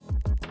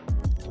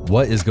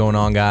What is going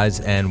on, guys,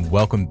 and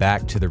welcome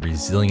back to the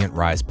Resilient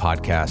Rise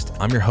podcast.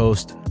 I'm your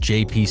host,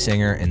 JP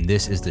Singer, and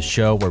this is the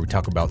show where we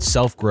talk about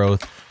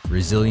self-growth,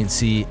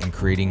 resiliency, and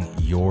creating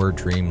your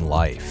dream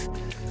life.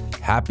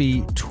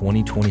 Happy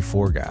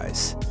 2024,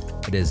 guys.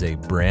 It is a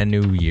brand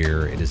new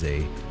year. It is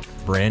a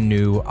brand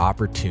new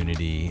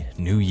opportunity.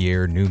 New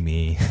year, new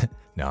me.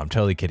 No, I'm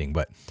totally kidding,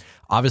 but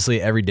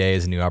obviously every day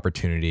is a new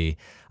opportunity.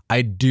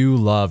 I do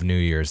love New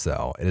Year's,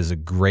 though. It is a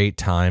great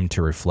time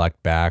to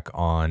reflect back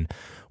on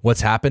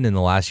what's happened in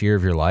the last year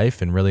of your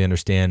life and really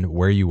understand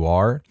where you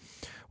are,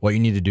 what you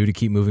need to do to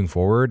keep moving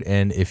forward,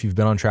 and if you've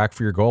been on track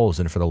for your goals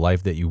and for the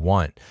life that you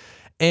want.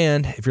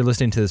 And if you're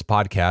listening to this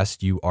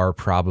podcast, you are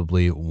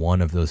probably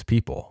one of those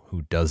people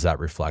who does that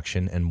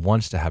reflection and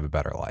wants to have a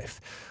better life.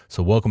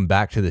 So welcome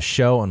back to the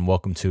show and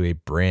welcome to a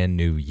brand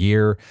new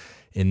year.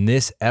 In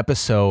this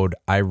episode,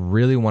 I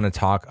really want to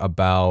talk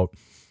about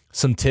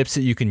some tips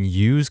that you can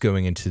use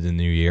going into the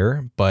new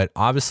year, but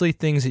obviously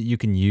things that you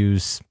can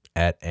use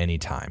at any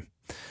time.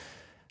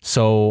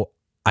 So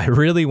I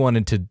really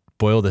wanted to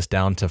boil this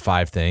down to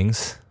 5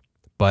 things,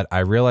 but I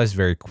realized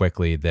very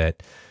quickly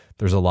that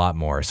there's a lot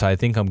more. So I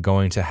think I'm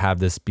going to have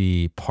this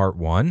be part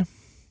 1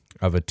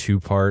 of a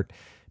 2-part,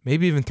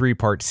 maybe even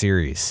 3-part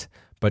series.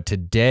 But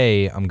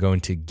today I'm going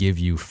to give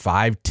you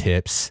 5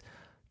 tips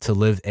to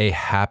live a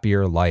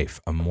happier life,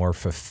 a more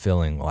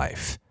fulfilling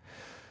life.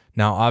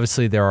 Now,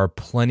 obviously there are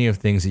plenty of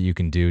things that you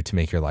can do to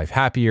make your life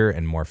happier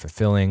and more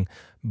fulfilling,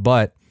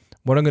 but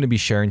what I'm going to be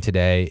sharing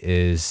today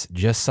is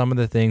just some of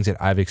the things that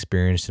I've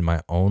experienced in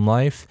my own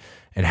life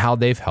and how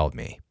they've helped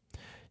me.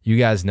 You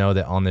guys know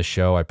that on this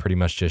show, I pretty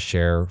much just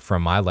share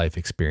from my life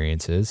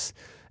experiences.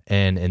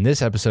 And in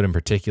this episode in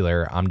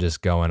particular, I'm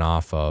just going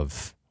off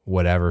of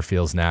whatever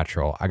feels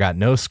natural. I got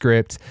no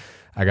script.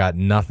 I got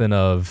nothing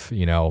of,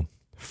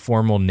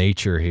 formal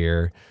nature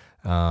here.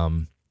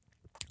 I'm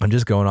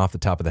just going off the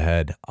top of the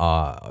head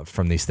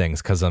from these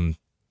things because I'm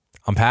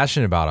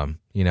passionate about them.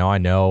 I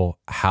know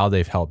how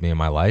they've helped me in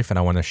my life, and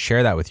I want to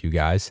share that with you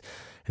guys,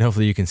 and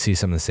hopefully you can see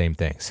some of the same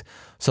things.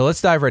 So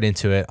let's dive right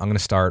into it. I'm going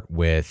to start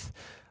with,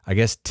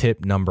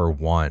 tip number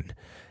 1.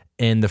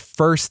 And the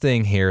first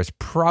thing here is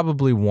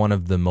probably one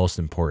of the most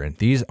important.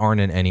 These aren't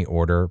in any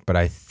order, but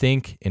I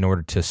think in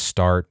order to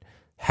start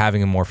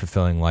having a more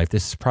fulfilling life,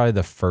 this is probably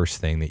the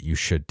first thing that you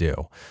should do.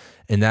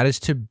 And that is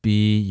to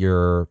be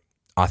your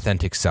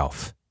authentic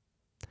self.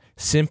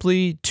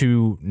 Simply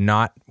to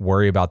not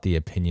worry about the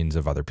opinions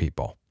of other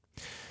people.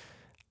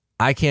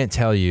 I can't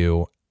tell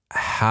you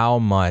how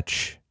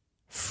much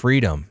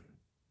freedom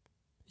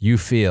you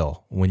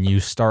feel when you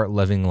start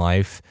living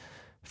life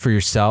for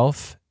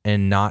yourself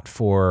and not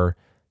for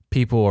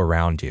people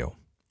around you.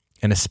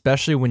 And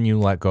especially when you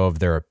let go of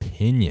their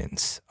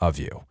opinions of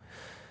you.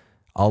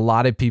 A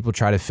lot of people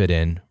try to fit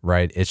in,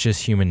 right? It's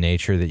just human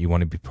nature that you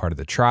want to be part of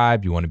the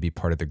tribe, you want to be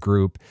part of the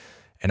group.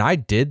 And I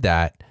did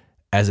that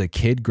as a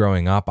kid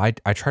growing up.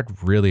 I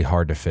tried really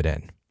hard to fit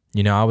in.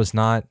 I was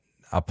not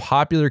a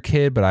popular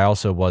kid, but I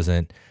also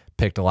wasn't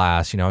picked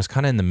last. I was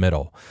kind of in the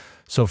middle.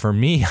 So for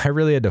me, I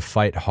really had to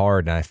fight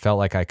hard, and I felt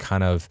like I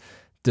kind of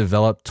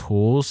developed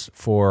tools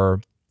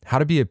for how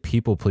to be a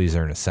people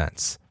pleaser in a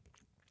sense,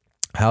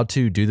 how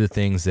to do the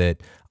things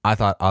that I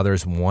thought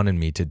others wanted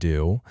me to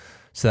do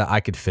so that I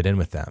could fit in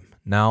with them.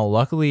 Now,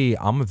 luckily,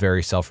 I'm a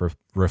very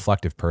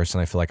self-reflective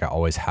person. I feel like I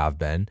always have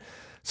been.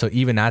 So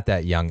even at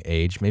that young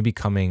age, maybe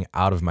coming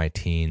out of my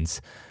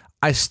teens,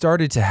 I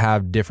started to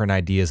have different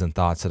ideas and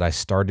thoughts that I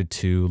started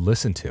to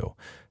listen to.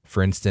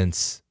 For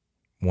instance,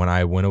 when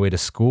I went away to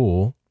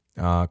school,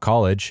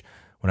 college,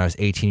 when I was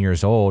 18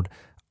 years old,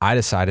 I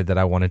decided that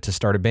I wanted to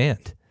start a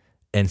band.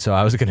 And so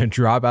I was going to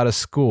drop out of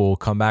school,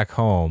 come back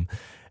home,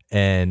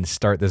 and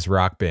start this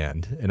rock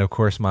band. And of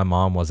course, my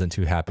mom wasn't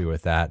too happy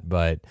with that.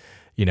 But,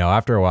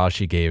 after a while,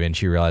 she gave in.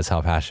 She realized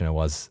how passionate I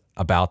was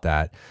about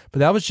that. But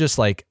that was just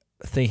like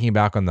thinking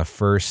back on the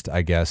first,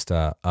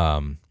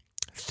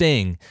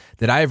 thing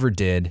that I ever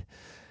did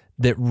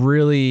that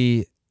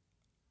really,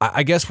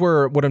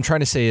 what I'm trying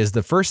to say is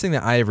the first thing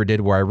that I ever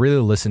did where I really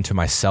listened to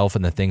myself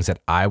and the things that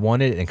I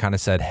wanted and kind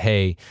of said,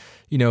 hey,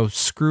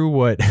 screw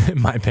what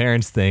my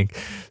parents think,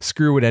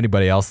 screw what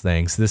anybody else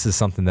thinks. This is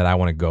something that I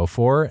want to go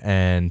for,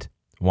 and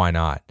why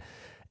not?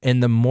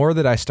 And the more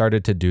that I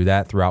started to do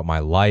that throughout my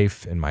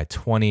life in my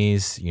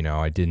 20s,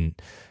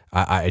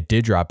 I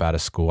did drop out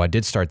of school. I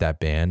did start that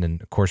band.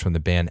 And of course, when the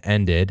band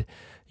ended,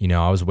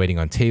 I was waiting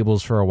on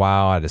tables for a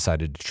while. I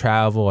decided to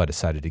travel. I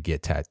decided to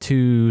get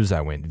tattoos.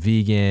 I went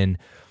vegan.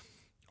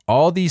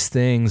 All these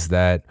things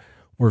that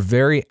were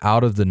very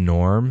out of the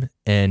norm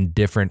and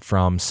different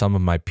from some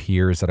of my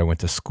peers that I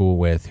went to school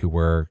with who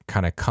were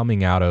kind of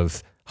coming out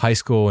of high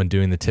school and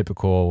doing the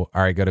typical,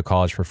 all right, go to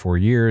college for 4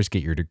 years,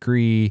 get your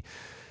degree,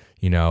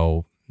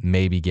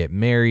 maybe get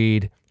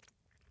married,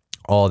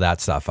 all that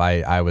stuff.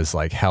 I was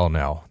like, hell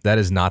no, that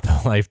is not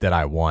the life that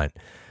I want.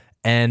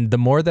 And the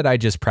more that I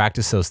just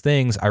practice those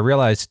things, I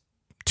realized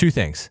 2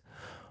 things.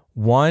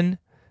 One,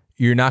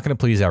 you're not going to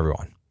please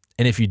everyone.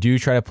 And if you do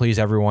try to please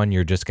everyone,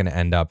 you're just going to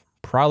end up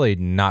probably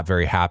not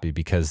very happy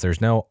because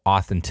there's no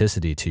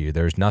authenticity to you.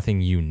 There's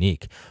nothing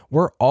unique.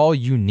 We're all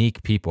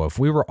unique people. If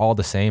we were all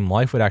the same,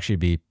 life would actually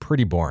be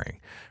pretty boring,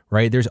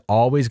 right? There's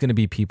always going to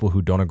be people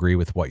who don't agree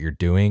with what you're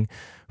doing,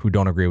 who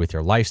don't agree with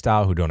your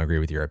lifestyle, who don't agree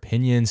with your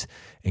opinions.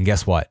 And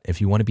guess what?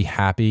 If you want to be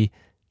happy,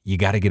 you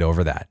got to get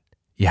over that.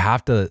 You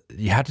have to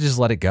just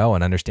let it go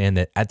and understand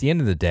that at the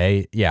end of the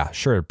day, yeah,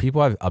 sure,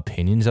 people have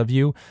opinions of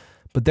you,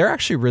 but they're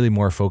actually really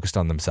more focused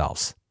on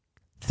themselves.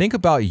 Think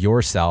about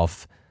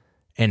yourself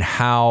and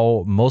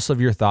how most of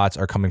your thoughts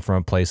are coming from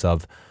a place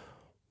of,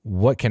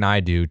 what can I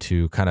do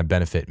to kind of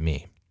benefit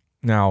me?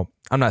 Now,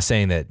 I'm not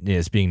saying that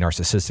it's being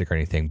narcissistic or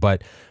anything,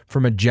 but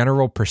from a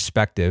general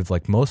perspective,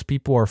 like most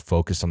people are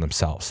focused on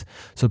themselves.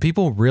 So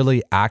people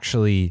really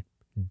actually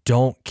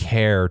don't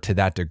care to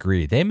that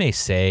degree. They may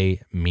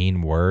say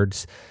mean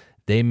words.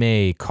 They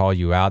may call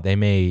you out. They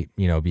may,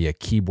 be a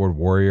keyboard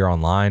warrior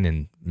online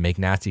and make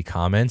nasty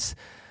comments,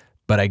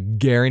 but I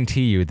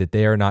guarantee you that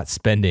they are not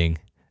spending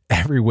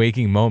every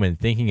waking moment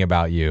thinking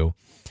about you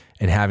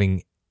and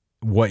having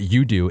what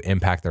you do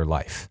impact their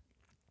life.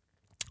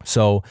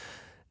 So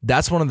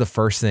that's one of the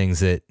first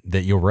things that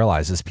you'll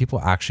realize is people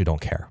actually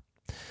don't care.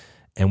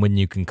 And when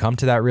you can come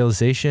to that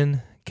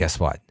realization, guess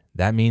what?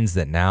 That means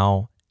that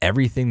now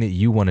everything that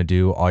you want to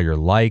do, all your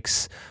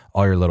likes,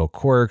 all your little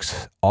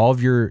quirks, all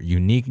of your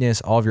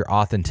uniqueness, all of your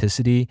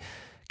authenticity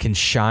can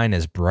shine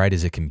as bright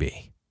as it can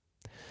be,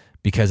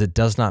 because it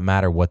does not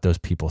matter what those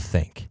people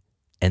think.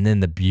 And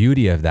then the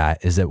beauty of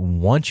that is that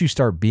once you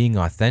start being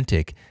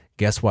authentic,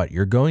 guess what?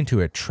 You're going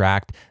to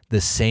attract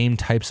the same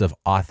types of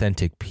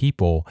authentic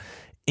people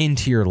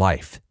into your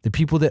life, the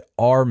people that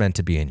are meant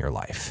to be in your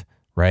life,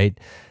 right?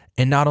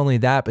 And not only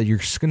that, but you're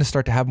just going to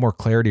start to have more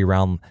clarity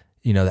around,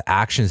 the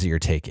actions that you're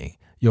taking.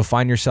 You'll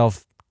find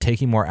yourself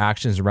taking more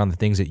actions around the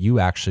things that you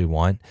actually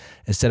want,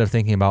 instead of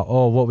thinking about,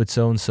 oh, what would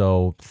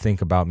so-and-so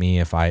think about me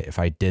if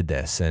I did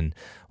this? And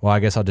well, I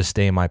guess I'll just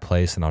stay in my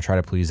place and I'll try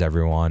to please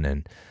everyone.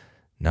 And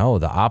no,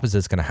 the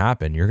opposite's going to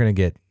happen. You're going to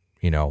get,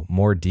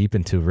 more deep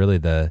into really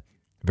the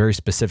very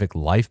specific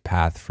life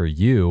path for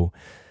you.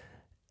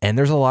 And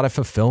there's a lot of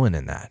fulfillment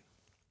in that.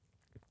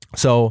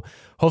 So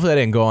hopefully I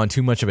didn't go on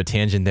too much of a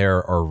tangent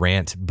there or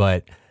rant,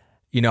 but,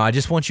 I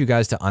just want you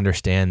guys to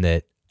understand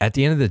that at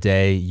the end of the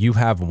day, you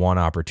have one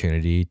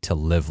opportunity to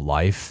live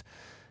life,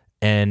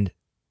 and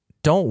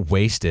don't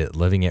waste it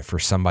living it for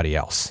somebody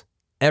else.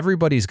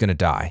 Everybody's going to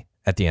die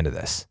at the end of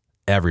this.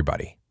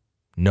 Everybody.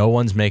 No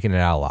one's making it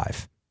out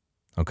alive.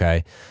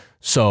 Okay.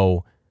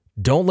 So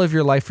don't live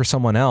your life for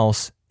someone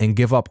else and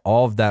give up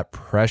all of that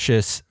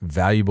precious,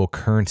 valuable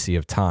currency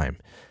of time.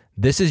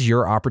 This is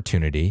your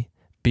opportunity.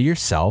 Be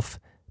yourself,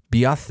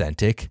 be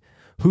authentic.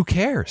 Who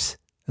cares?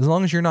 As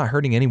long as you're not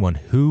hurting anyone,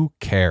 who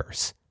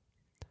cares?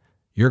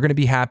 You're going to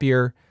be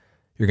happier.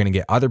 You're going to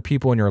get other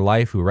people in your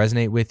life who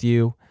resonate with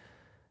you.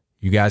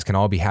 You guys can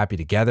all be happy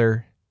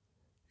together.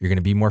 You're going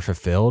to be more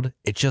fulfilled.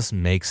 It just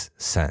makes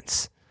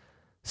sense.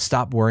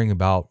 Stop worrying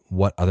about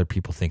what other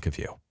people think of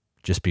you.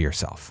 Just be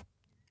yourself.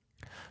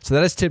 So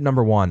that is tip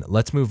number 1.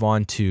 Let's move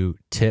on to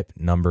tip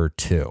number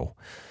 2.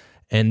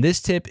 And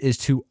this tip is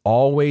to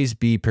always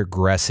be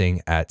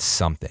progressing at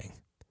something.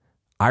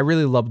 I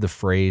really love the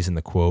phrase and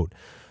the quote,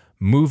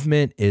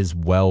 movement is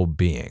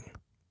well-being.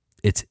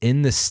 It's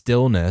in the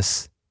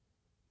stillness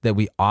that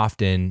we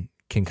often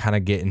can kind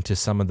of get into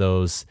some of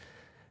those,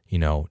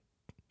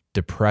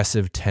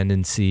 depressive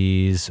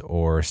tendencies,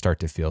 or start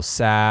to feel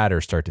sad, or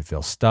start to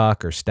feel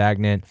stuck or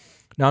stagnant.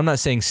 Now, I'm not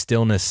saying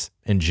stillness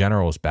in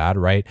general is bad,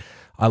 right?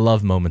 I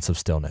love moments of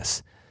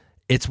stillness.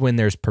 It's when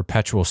there's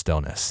perpetual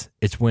stillness.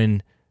 It's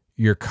when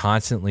you're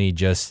constantly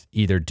just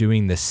either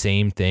doing the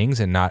same things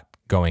and not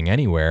going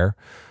anywhere,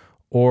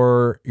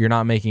 or you're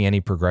not making any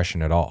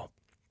progression at all.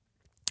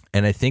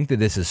 And I think that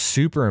this is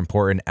super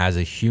important as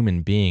a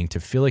human being to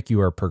feel like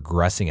you are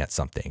progressing at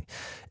something.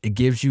 It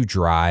gives you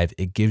drive.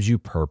 It gives you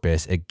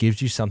purpose. It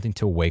gives you something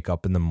to wake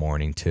up in the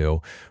morning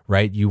to,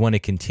 right? You want to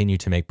continue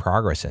to make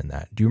progress in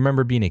that. Do you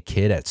remember being a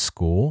kid at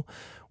school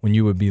when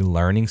you would be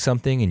learning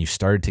something and you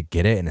started to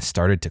get it and it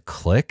started to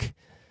click?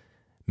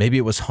 Maybe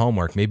it was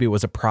homework. Maybe it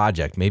was a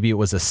project. Maybe it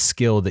was a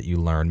skill that you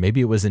learned.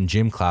 Maybe it was in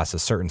gym class, a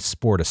certain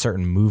sport, a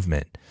certain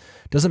movement.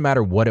 Doesn't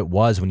matter what it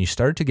was. When you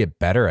started to get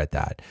better at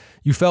that,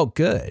 you felt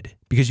good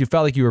because you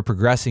felt like you were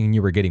progressing and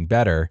you were getting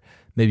better.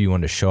 Maybe you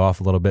wanted to show off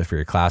a little bit for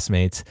your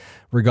classmates.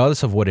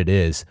 Regardless of what it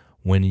is,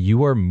 when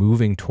you are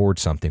moving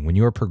towards something, when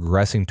you are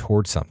progressing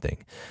towards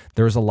something,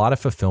 there's a lot of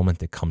fulfillment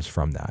that comes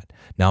from that.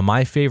 Now,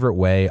 my favorite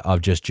way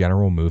of just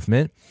general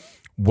movement,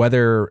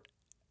 whether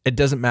it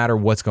doesn't matter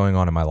what's going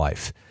on in my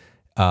life,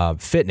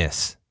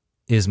 fitness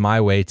is my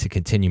way to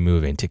continue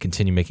moving, to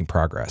continue making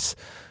progress.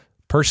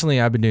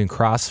 Personally, I've been doing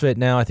CrossFit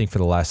now, I think for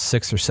the last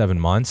 6 or 7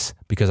 months,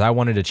 because I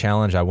wanted a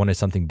challenge. I wanted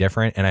something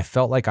different. And I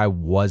felt like I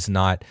was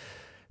not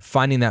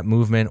finding that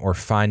movement or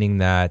finding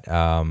that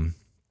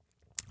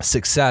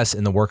success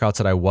in the workouts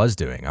that I was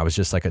doing. I was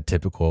just like a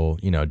typical,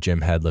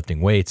 gym head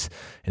lifting weights,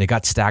 and it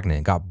got stagnant,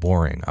 it got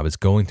boring. I was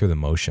going through the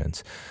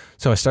motions.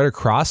 So I started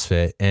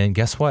CrossFit, and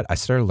guess what? I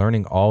started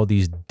learning all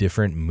these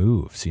different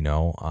moves,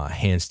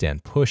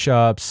 handstand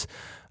push-ups,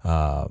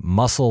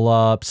 muscle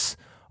ups,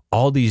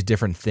 all these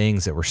different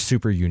things that were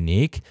super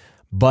unique.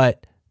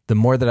 But the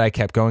more that I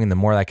kept going and the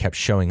more that I kept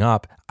showing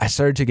up, I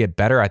started to get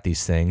better at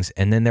these things.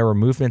 And then there were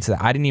movements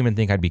that I didn't even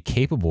think I'd be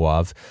capable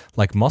of,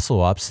 like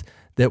muscle ups,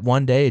 that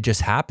one day it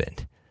just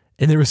happened.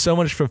 And there was so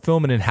much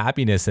fulfillment and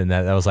happiness in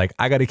that. I was like,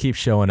 I got to keep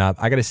showing up.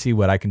 I got to see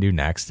what I can do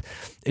next.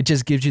 It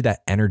just gives you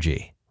that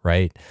energy,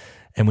 right?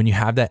 And when you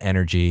have that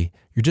energy,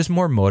 you're just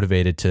more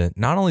motivated to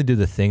not only do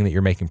the thing that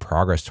you're making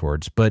progress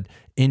towards, but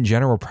in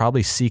general,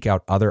 probably seek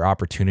out other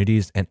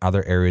opportunities and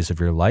other areas of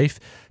your life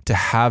to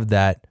have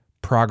that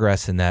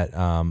progress and that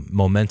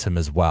momentum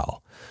as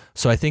well.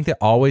 So I think that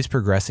always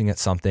progressing at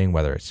something,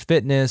 whether it's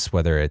fitness,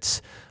 whether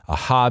it's a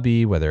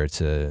hobby, whether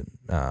it's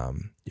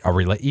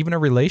even a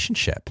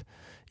relationship,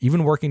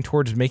 even working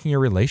towards making your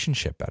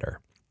relationship better.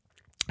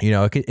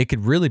 It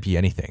could really be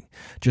anything.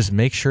 Just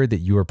make sure that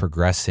you are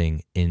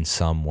progressing in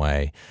some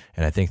way.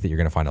 And I think that you're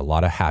going to find a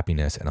lot of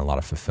happiness and a lot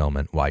of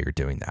fulfillment while you're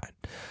doing that.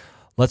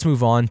 Let's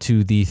move on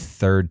to the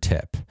third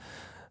tip.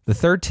 The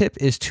third tip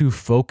is to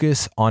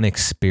focus on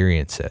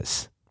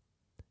experiences.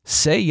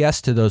 Say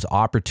yes to those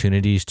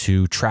opportunities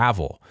to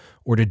travel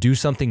or to do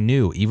something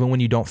new, even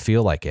when you don't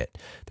feel like it.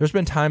 There's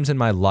been times in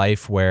my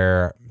life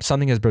where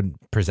something has been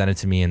presented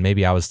to me and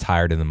maybe I was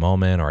tired in the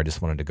moment or I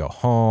just wanted to go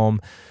home.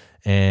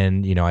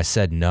 And, I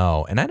said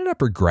no. And I ended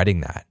up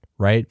regretting that,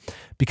 right?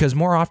 Because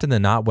more often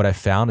than not, what I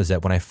found is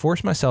that when I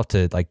force myself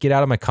to get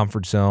out of my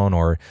comfort zone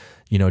or,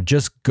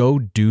 just go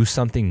do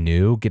something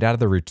new, get out of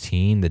the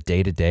routine, the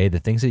day-to-day, the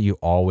things that you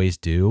always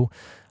do,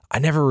 I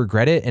never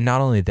regret it. And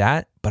not only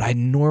that, but I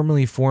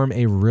normally form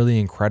a really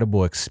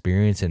incredible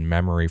experience and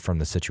memory from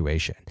the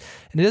situation.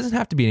 And it doesn't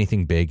have to be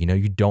anything big.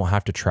 You don't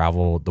have to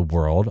travel the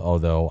world,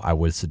 although I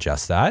would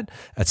suggest that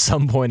at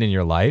some point in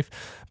your life.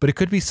 But it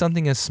could be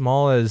something as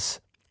small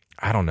as,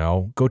 I don't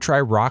know, go try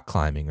rock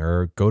climbing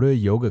or go to a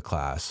yoga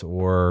class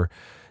or,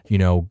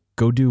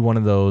 go do one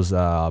of those,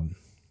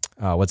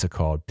 what's it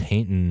called?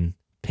 Paint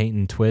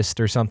and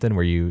twist or something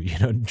where you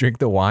drink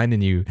the wine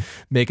and you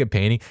make a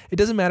painting. It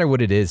doesn't matter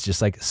what it is,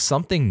 just like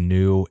something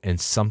new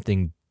and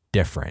something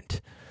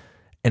different.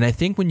 And I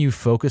think when you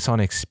focus on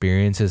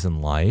experiences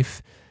in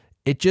life,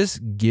 it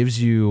just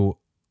gives you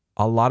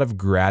a lot of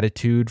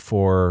gratitude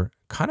for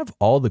kind of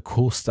all the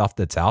cool stuff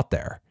that's out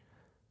there,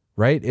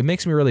 right? It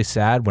makes me really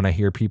sad when I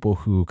hear people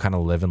who kind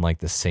of live in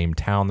the same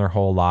town their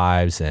whole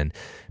lives and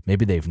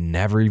maybe they've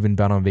never even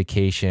been on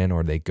vacation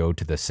or they go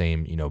to the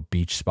same,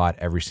 beach spot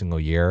every single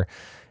year.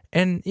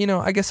 And,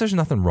 I guess there's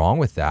nothing wrong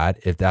with that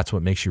if that's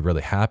what makes you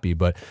really happy.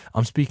 But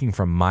I'm speaking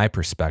from my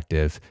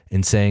perspective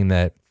in saying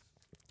that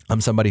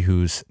I'm somebody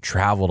who's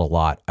traveled a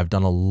lot. I've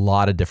done a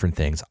lot of different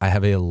things. I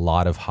have a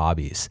lot of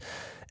hobbies.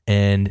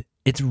 And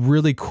it's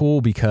really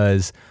cool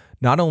because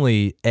not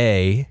only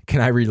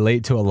can I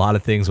relate to a lot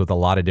of things with a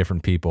lot of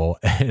different people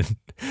and,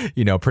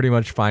 pretty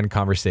much find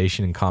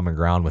conversation and common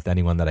ground with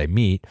anyone that I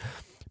meet,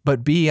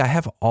 but B, I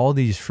have all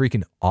these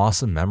freaking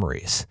awesome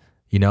memories.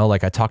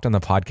 I talked on the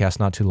podcast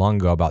not too long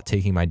ago about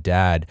taking my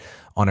dad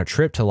on a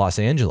trip to Los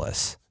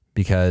Angeles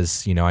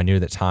because, I knew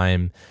that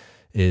time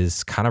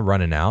is kind of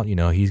running out.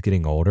 He's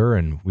getting older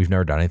and we've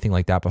never done anything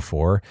like that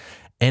before.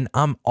 And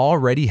I'm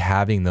already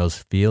having those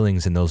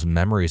feelings and those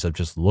memories of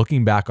just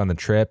looking back on the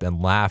trip and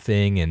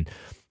laughing and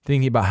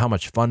thinking about how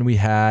much fun we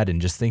had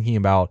and just thinking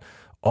about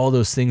all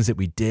those things that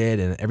we did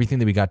and everything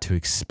that we got to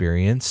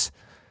experience,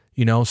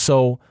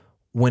 So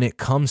when it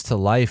comes to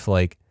life,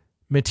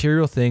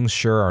 material things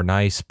sure are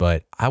nice,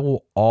 but I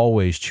will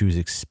always choose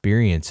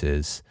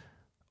experiences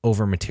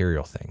over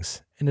material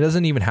things. And it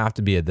doesn't even have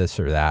to be a this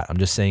or that. I'm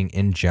just saying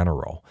in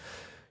general,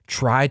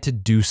 try to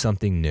do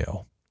something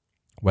new,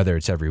 whether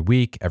it's every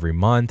week, every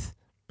month,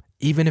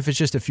 even if it's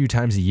just a few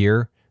times a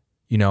year.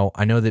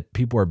 I know that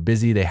people are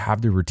busy. They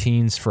have their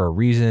routines for a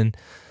reason.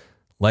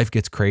 Life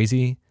gets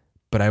crazy,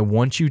 but I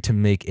want you to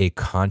make a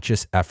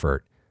conscious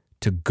effort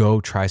to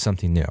go try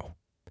something new.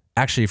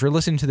 Actually, if you're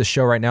listening to the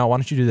show right now, why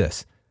don't you do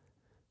this?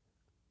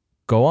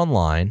 Go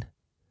online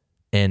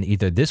and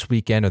either this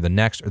weekend or the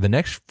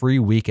next free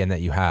weekend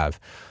that you have,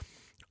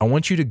 I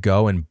want you to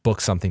go and book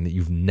something that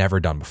you've never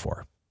done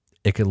before.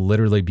 It could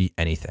literally be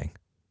anything.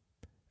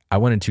 I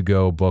wanted to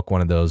go book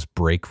one of those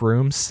break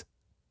rooms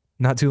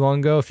not too long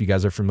ago. If you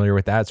guys are familiar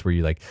with that, it's where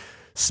you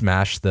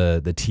smash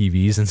the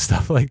TVs and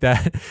stuff like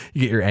that.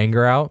 You get your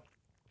anger out.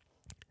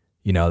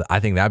 I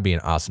think that'd be an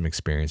awesome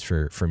experience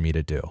for me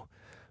to do.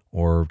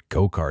 Or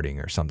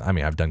go-karting or something. I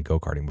mean, I've done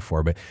go-karting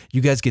before, but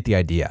you guys get the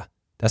idea.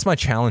 That's my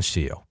challenge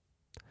to you.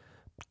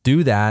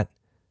 Do that,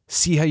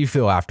 see how you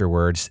feel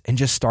afterwards, and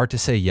just start to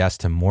say yes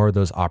to more of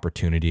those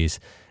opportunities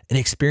and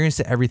experience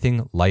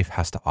everything life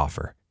has to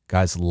offer.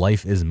 Guys,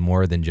 life is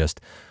more than just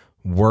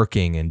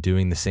working and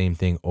doing the same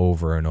thing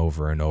over and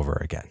over and over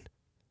again.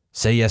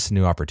 Say yes to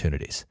new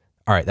opportunities.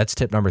 All right, that's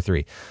tip number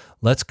 3.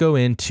 Let's go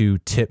into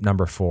tip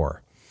number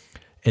 4.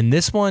 And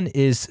this one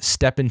is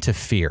step into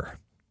fear.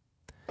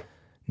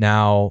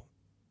 Now,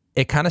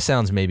 it kind of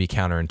sounds maybe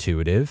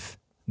counterintuitive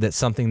that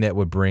something that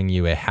would bring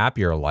you a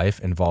happier life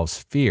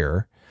involves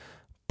fear.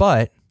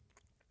 But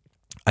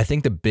I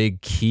think the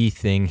big key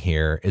thing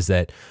here is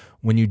that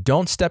when you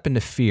don't step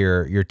into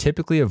fear, you're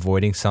typically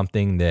avoiding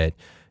something that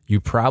you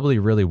probably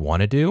really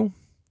want to do,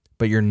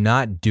 but you're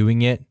not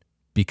doing it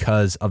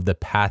because of the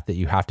path that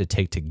you have to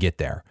take to get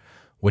there,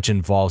 which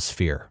involves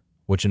fear,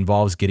 which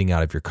involves getting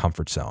out of your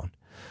comfort zone.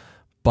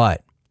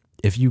 But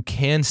if you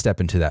can step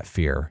into that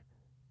fear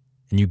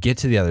and you get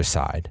to the other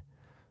side,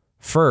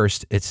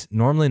 first, it's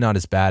normally not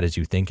as bad as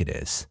you think it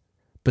is.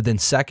 But then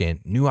second,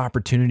 new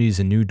opportunities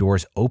and new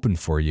doors open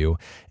for you,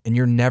 and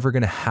you're never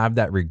going to have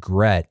that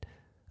regret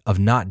of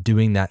not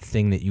doing that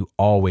thing that you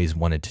always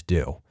wanted to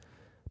do.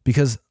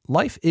 Because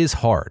life is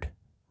hard,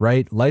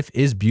 right? Life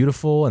is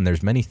beautiful, and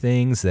there's many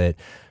things that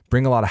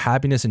bring a lot of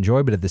happiness and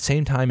joy, but at the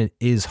same time, it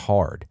is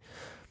hard.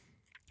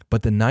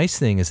 But the nice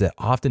thing is that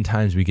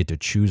oftentimes we get to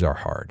choose our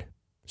hard.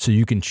 So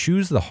you can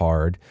choose the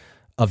hard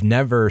of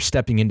never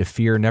stepping into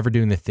fear, never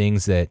doing the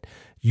things that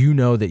you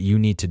know that you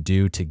need to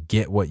do to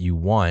get what you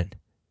want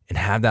and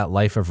have that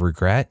life of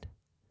regret.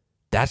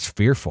 That's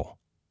fearful.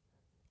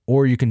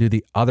 Or you can do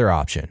the other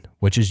option,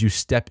 which is you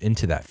step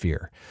into that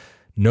fear.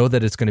 Know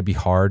that it's going to be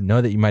hard.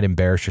 Know that you might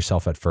embarrass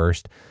yourself at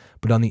first.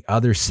 But on the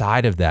other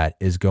side of that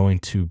is going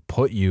to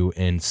put you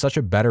in such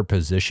a better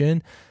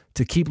position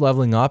to keep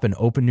leveling up and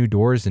open new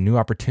doors and new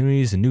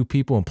opportunities and new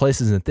people and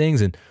places and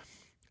things and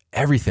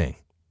everything.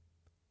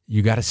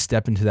 You got to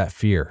step into that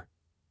fear,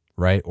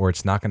 right? Or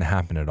it's not going to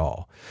happen at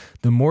all.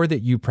 The more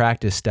that you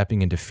practice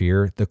stepping into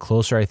fear, the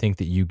closer I think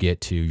that you get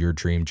to your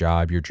dream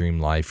job, your dream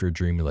life, your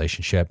dream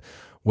relationship,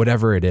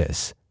 whatever it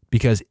is.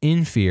 Because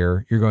in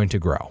fear, you're going to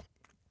grow.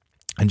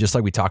 And just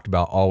like we talked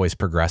about, always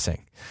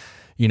progressing.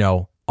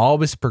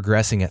 Always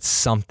progressing at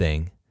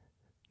something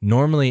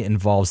normally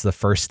involves the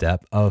first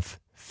step of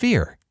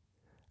fear.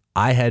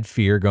 I had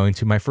fear going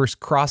to my first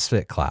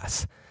CrossFit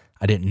class.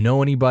 I didn't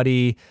know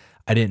anybody.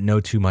 I didn't know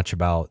too much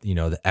about,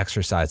 the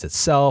exercise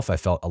itself. I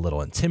felt a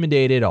little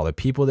intimidated. All the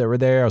people that were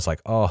there, I was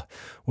like, oh,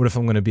 what if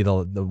I'm going to be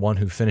the one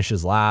who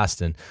finishes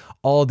last? And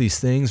all these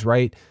things,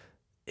 right?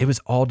 It was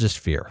all just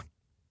fear.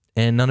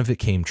 And none of it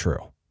came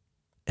true.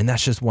 And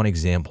that's just one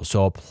example.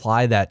 So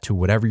apply that to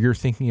whatever you're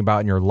thinking about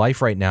in your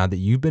life right now that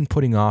you've been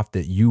putting off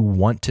that you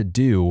want to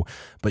do,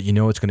 but you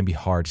know it's going to be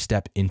hard.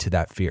 Step into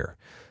that fear.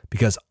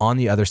 Because on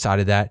the other side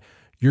of that,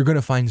 you're going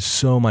to find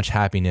so much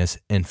happiness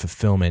and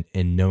fulfillment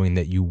in knowing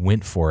that you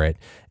went for it.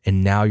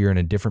 And now you're in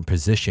a different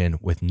position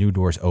with new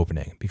doors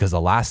opening. Because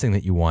the last thing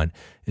that you want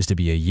is to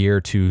be a year,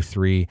 2,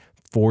 3,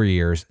 4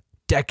 years,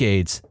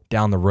 decades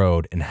down the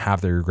road and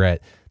have the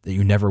regret that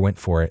you never went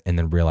for it and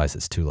then realize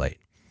it's too late.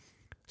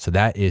 So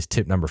that is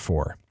tip number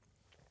 4.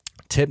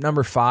 Tip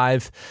number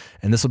 5,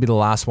 and this will be the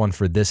last one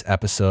for this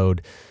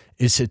episode,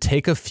 is to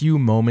take a few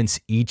moments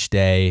each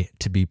day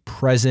to be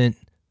present,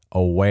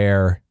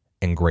 aware,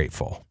 and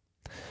grateful.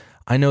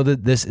 I know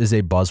that this is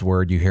a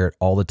buzzword. You hear it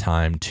all the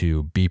time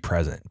to be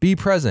present. Be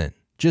present.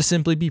 Just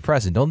simply be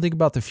present. Don't think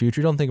about the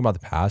future. Don't think about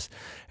the past.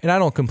 And I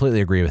don't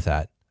completely agree with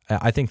that.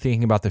 I think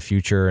thinking about the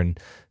future and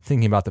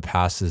thinking about the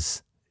past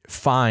is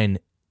fine,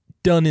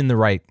 done in the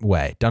right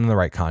way, done in the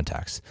right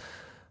context.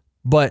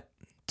 But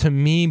to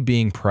me,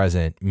 being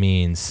present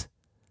means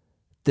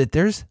that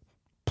there's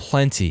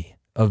plenty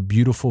of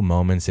beautiful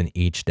moments in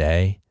each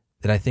day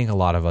that I think a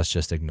lot of us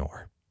just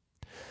ignore.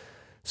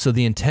 So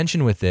the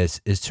intention with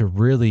this is to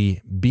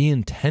really be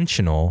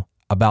intentional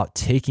about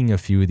taking a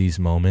few of these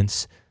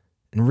moments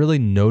and really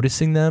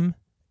noticing them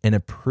and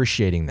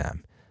appreciating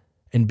them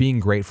and being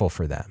grateful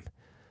for them.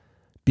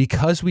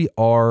 Because we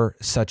are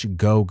such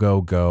go,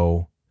 go,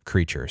 go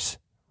creatures,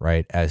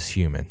 right, as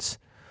humans,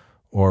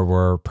 or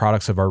we're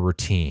products of our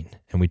routine,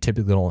 and we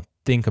typically don't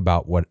think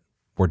about what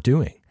we're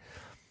doing.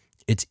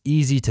 It's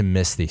easy to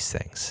miss these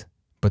things,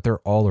 but they're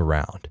all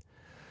around.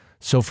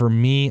 So for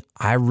me,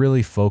 I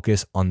really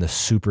focus on the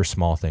super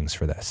small things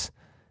for this.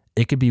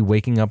 It could be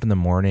waking up in the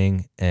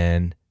morning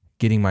and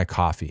getting my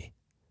coffee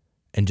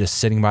and just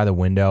sitting by the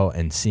window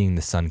and seeing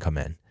the sun come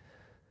in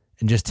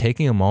and just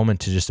taking a moment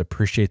to just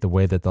appreciate the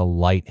way that the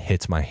light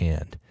hits my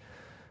hand,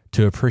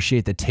 to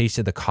appreciate the taste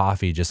of the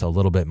coffee just a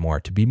little bit more,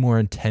 to be more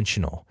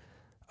intentional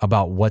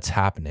about what's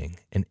happening.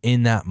 And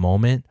in that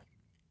moment,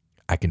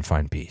 I can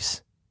find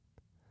peace.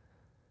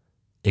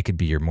 It could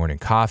be your morning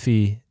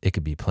coffee. It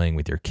could be playing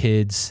with your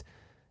kids.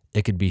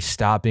 It could be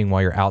stopping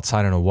while you're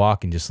outside on a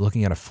walk and just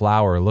looking at a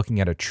flower, or looking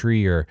at a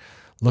tree, or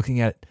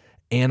looking at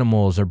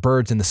animals or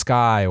birds in the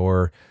sky,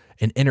 or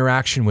an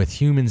interaction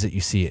with humans that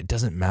you see. It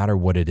doesn't matter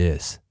what it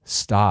is.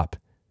 Stop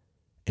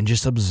and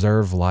just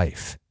observe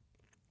life.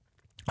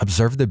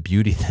 Observe the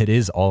beauty that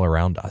is all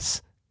around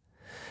us.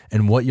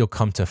 And what you'll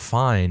come to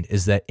find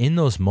is that in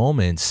those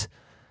moments,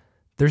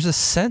 there's a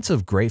sense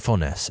of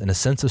gratefulness and a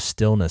sense of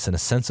stillness and a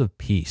sense of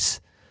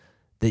peace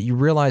that you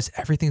realize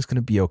everything's going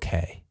to be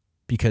okay,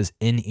 because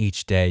in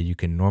each day you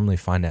can normally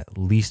find at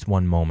least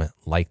one moment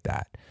like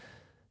that.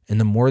 And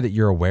the more that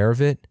you're aware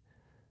of it,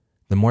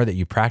 the more that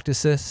you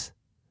practice this,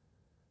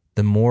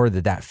 the more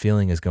that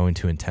feeling is going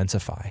to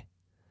intensify.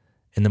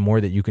 And the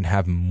more that you can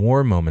have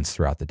more moments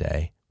throughout the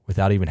day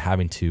without even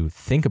having to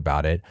think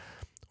about it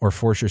or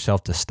force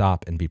yourself to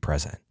stop and be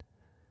present.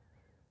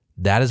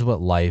 That is what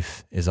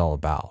life is all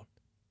about,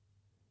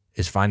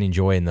 is finding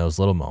joy in those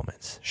little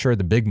moments. Sure,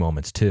 the big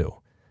moments too,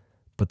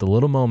 but the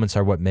little moments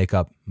are what make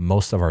up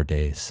most of our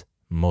days,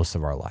 most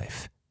of our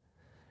life.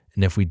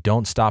 And if we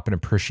don't stop and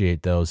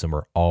appreciate those, then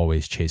we're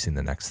always chasing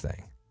the next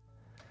thing.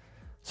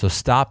 So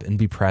stop and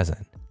be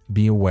present,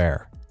 be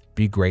aware,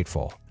 be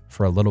grateful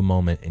for a little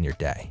moment in your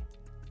day.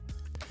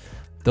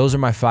 Those are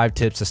my 5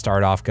 tips to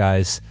start off,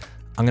 guys.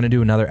 I'm going to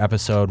do another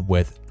episode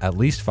with at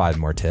least 5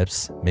 more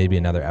tips, maybe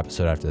another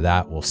episode after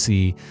that. We'll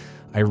see.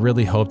 I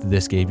really hope that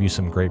this gave you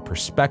some great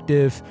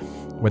perspective,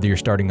 whether you're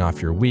starting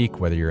off your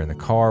week, whether you're in the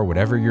car,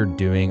 whatever you're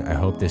doing. I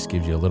hope this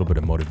gives you a little bit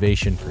of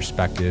motivation,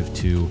 perspective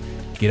to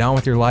get on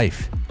with your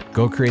life.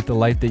 Go create the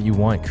life that you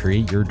want.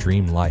 Create your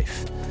dream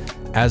life.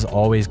 As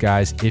always,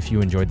 guys, if you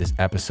enjoyed this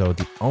episode,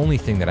 the only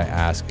thing that I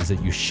ask is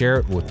that you share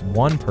it with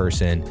one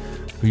person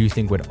who you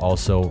think would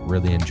also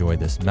really enjoy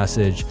this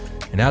message.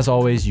 And as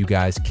always, you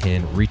guys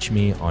can reach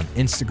me on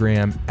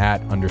Instagram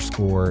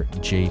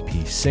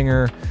 @_JP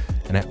Singer.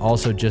 And I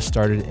also just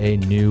started a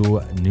new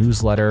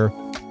newsletter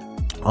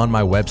on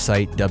my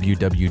website,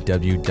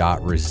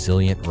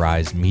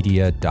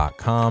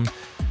 www.resilientrisemedia.com.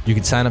 You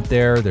can sign up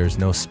there. There's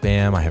no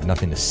spam. I have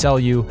nothing to sell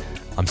you.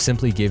 I'm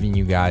simply giving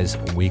you guys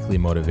weekly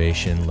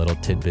motivation, little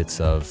tidbits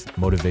of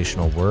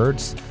motivational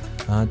words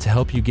to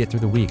help you get through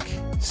the week,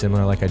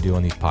 similar like I do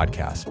on these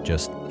podcasts,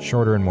 just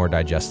shorter and more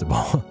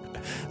digestible.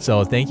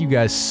 So thank you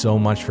guys so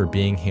much for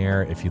being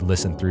here. If you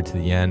listen through to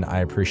the end, I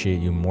appreciate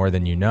you more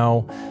than you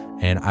know,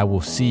 and I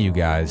will see you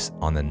guys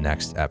on the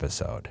next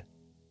episode.